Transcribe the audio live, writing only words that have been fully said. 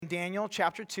Daniel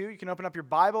chapter 2. You can open up your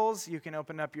Bibles. You can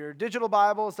open up your digital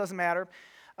Bibles. Doesn't matter.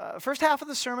 First half of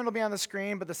the sermon will be on the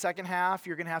screen, but the second half,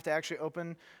 you're going to have to actually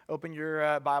open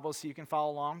your Bibles so you can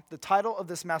follow along. The title of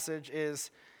this message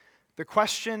is The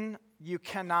Question You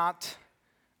Cannot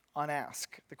Unask.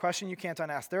 The question you can't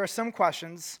unask. There are some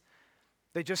questions,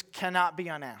 they just cannot be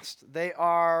unasked. They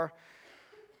are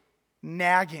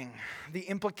nagging. The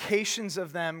implications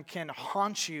of them can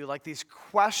haunt you, like these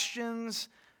questions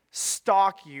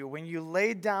stalk you. When you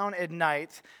lay down at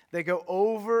night, they go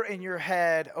over in your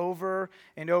head over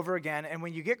and over again. And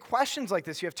when you get questions like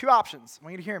this, you have two options. I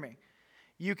want you to hear me.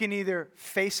 You can either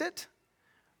face it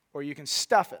or you can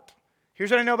stuff it.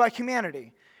 Here's what I know about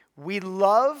humanity. We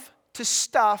love to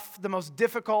stuff the most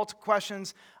difficult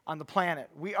questions on the planet.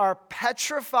 We are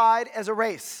petrified as a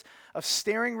race of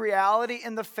staring reality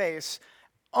in the face,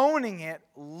 owning it,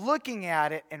 looking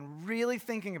at it, and really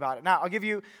thinking about it. Now, I'll give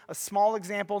you a small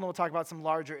example, and then we'll talk about some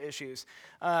larger issues.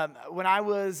 When I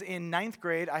was in ninth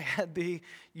grade, I had the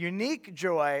unique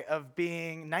joy of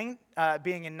being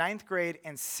in ninth grade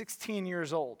and 16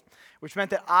 years old, which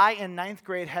meant that I, in ninth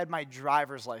grade, had my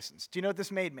driver's license. Do you know what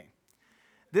this made me?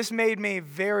 This made me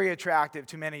very attractive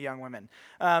to many young women.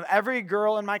 Every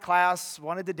girl in my class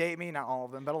wanted to date me, not all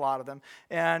of them, but a lot of them.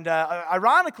 And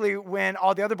ironically, when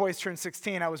all the other boys turned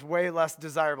 16, I was way less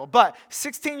desirable. But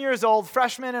 16 years old,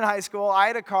 freshman in high school, I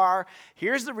had a car.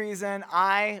 Here's the reason: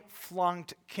 I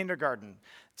flunked kindergarten.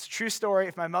 It's a true story.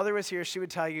 If my mother was here, she would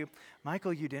tell you,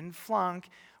 Michael, you didn't flunk.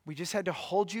 We just had to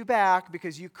hold you back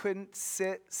because you couldn't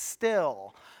sit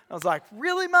still. I was like,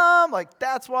 really, Mom? Like,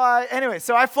 that's why? Anyway,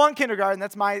 so I flunked kindergarten.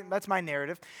 That's my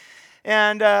narrative.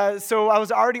 And so I was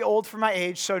already old for my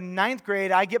age. So ninth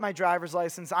grade, I get my driver's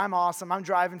license. I'm awesome. I'm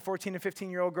driving 14 and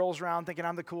 15-year-old girls around thinking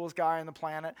I'm the coolest guy on the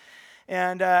planet.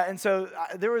 And so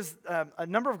there was a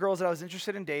number of girls that I was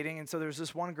interested in dating. And so there was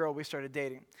this one girl we started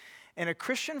dating. And a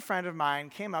Christian friend of mine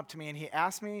came up to me, and he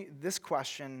asked me this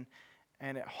question,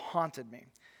 and it haunted me.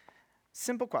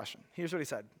 Simple question. Here's what he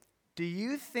said. Do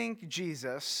you think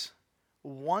Jesus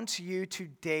wants you to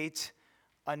date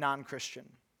a non-Christian?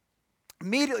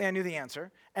 Immediately I knew the answer,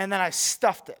 and then I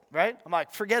stuffed it, right? I'm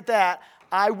like, forget that.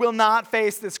 I will not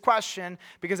face this question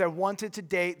because I wanted to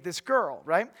date this girl,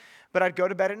 right? But I'd go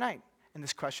to bed at night, and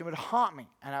this question would haunt me,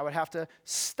 and I would have to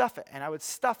stuff it, and I would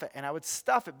stuff it, and I would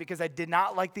stuff it because I did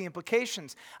not like the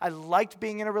implications. I liked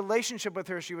being in a relationship with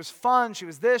her. She was fun. She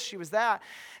was this. She was that.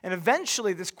 And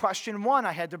eventually, this question won.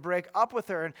 I had to break up with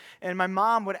her, and my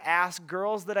mom would ask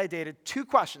girls that I dated two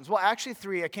questions. Well, actually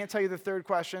three. I can't tell you the third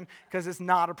question because it's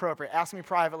not appropriate. Ask me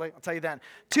privately. I'll tell you then.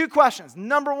 Two questions.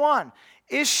 Number one,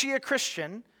 is she a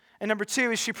Christian? And number two,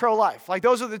 is she pro-life? Like,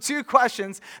 those are the two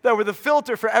questions that were the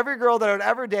filter for every girl that I would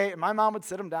ever date. And my mom would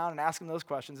sit them down and ask them those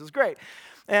questions. It was great.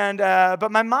 And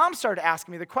but my mom started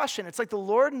asking me the question. It's like the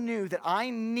Lord knew that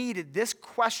I needed this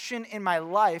question in my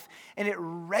life, and it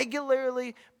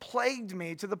regularly plagued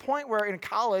me to the point where in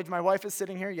college, my wife is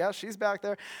sitting here. Yes, she's back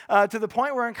there. To the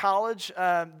point where in college,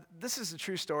 this is a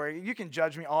true story. You can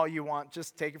judge me all you want.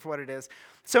 Just take it for what it is.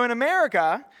 So in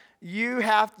America, you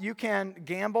can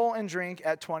gamble and drink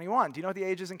at 21. Do you know what the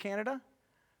age is in Canada?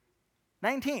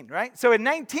 19, right? So at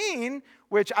 19,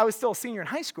 which I was still a senior in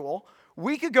high school,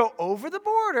 we could go over the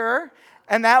border,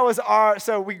 and that was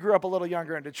so we grew up a little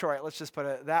younger in Detroit, let's just put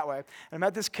it that way. And I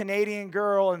met this Canadian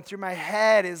girl, and through my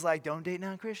head is like, don't date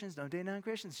non-Christians, don't date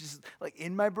non-Christians, just like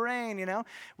in my brain, you know?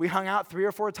 We hung out 3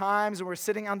 or 4 times, and we're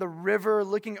sitting on the river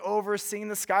looking over, seeing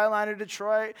the skyline of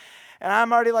Detroit, and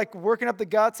I'm already like working up the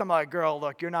guts. I'm like, girl,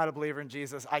 look, you're not a believer in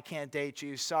Jesus. I can't date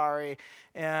you, sorry.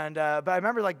 And but I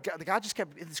remember like God just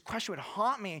kept, this question would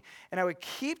haunt me, and I would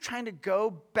keep trying to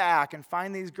go back and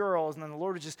find these girls, and then the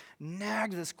Lord would just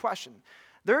nag this question.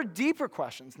 There are deeper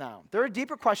questions now. There are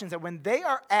deeper questions that when they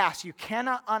are asked, you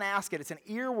cannot unask it. It's an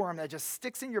earworm that just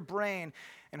sticks in your brain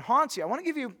and haunts you. I want to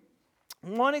give you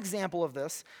one example of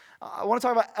this. I want to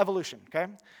talk about evolution, okay?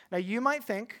 Now, you might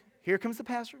think, here comes the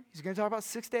pastor. He's going to talk about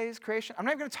 6 days creation. I'm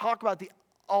not even going to talk about the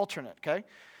alternate, okay?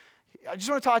 I just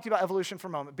want to talk to you about evolution for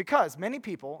a moment because many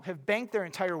people have banked their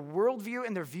entire worldview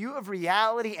and their view of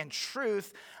reality and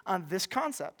truth on this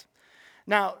concept.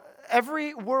 Now,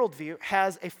 every worldview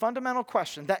has a fundamental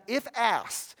question that if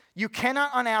asked, you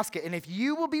cannot unask it. And if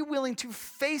you will be willing to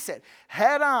face it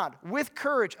head on with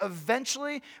courage,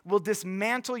 eventually will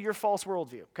dismantle your false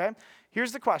worldview, okay?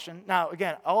 Here's the question. Now,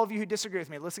 again, all of you who disagree with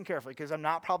me, listen carefully because I'm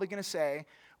not probably going to say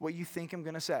what you think I'm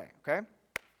going to say, okay?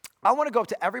 I want to go up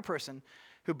to every person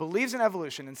who believes in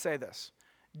evolution and say this.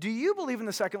 Do you believe in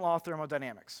the second law of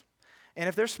thermodynamics? And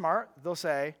if they're smart, they'll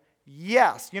say,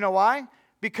 yes. You know why?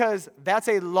 Because that's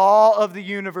a law of the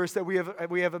universe that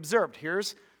we have observed.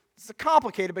 Here's It's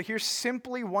complicated, but here's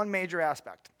simply one major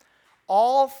aspect.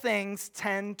 All things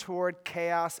tend toward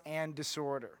chaos and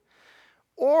disorder.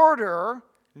 Order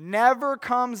never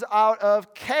comes out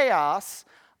of chaos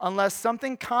unless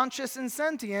something conscious and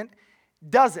sentient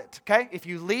does it, okay? If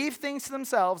you leave things to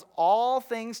themselves, all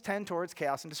things tend towards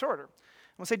chaos and disorder. And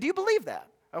we'll say, do you believe that?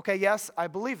 Okay, yes, I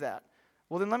believe that.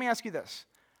 Well, then let me ask you this.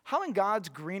 How in God's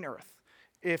green earth,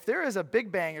 if there is a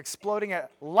Big Bang exploding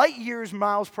at light years,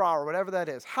 miles per hour, whatever that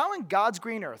is, how in God's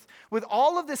green earth, with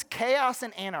all of this chaos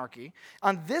and anarchy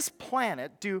on this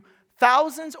planet, do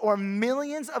thousands or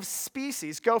millions of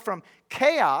species go from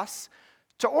chaos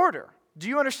to order? Do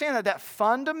you understand that that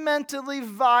fundamentally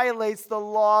violates the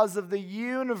laws of the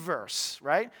universe,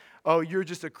 right? Oh, you're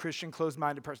just a Christian,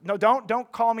 closed-minded person. No,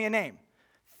 don't call me a name.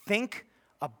 Think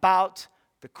about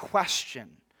the question.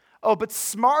 Oh, but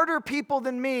smarter people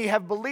than me have believed